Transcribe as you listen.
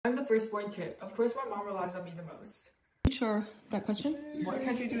I'm the firstborn kid. Of course, my mom relies on me the most. Sure, that question? Why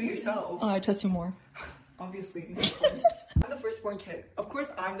can't you do it yourself? I trust you more. Obviously, of course. I'm the firstborn kid. Of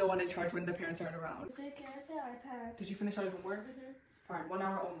course, I'm the one in charge when the parents aren't around. Did you finish all your homework? Fine, 1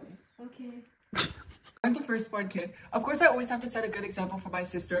 hour only. Okay. I'm the firstborn kid. Of course, I always have to set a good example for my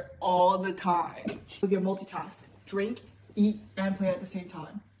sister all the time. We get multitask. Drink, eat, and play at the same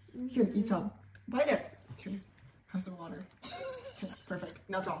time. Here, eat some. Bite it. Okay, have some water. Okay, perfect.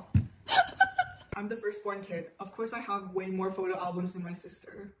 Now draw. I'm the firstborn kid. Of course, I have way more photo albums than my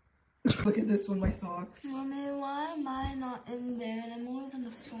sister. Look at this one, my socks. Mommy, why am I not in there and I'm always on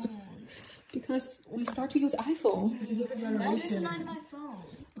the phone? Because we start to use iPhone. It's a different That generation. is not my phone.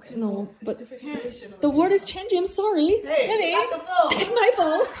 Okay, no, but Different generation. the world is changing. I'm sorry. Hey, Maybe not the phone. it's my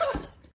fault.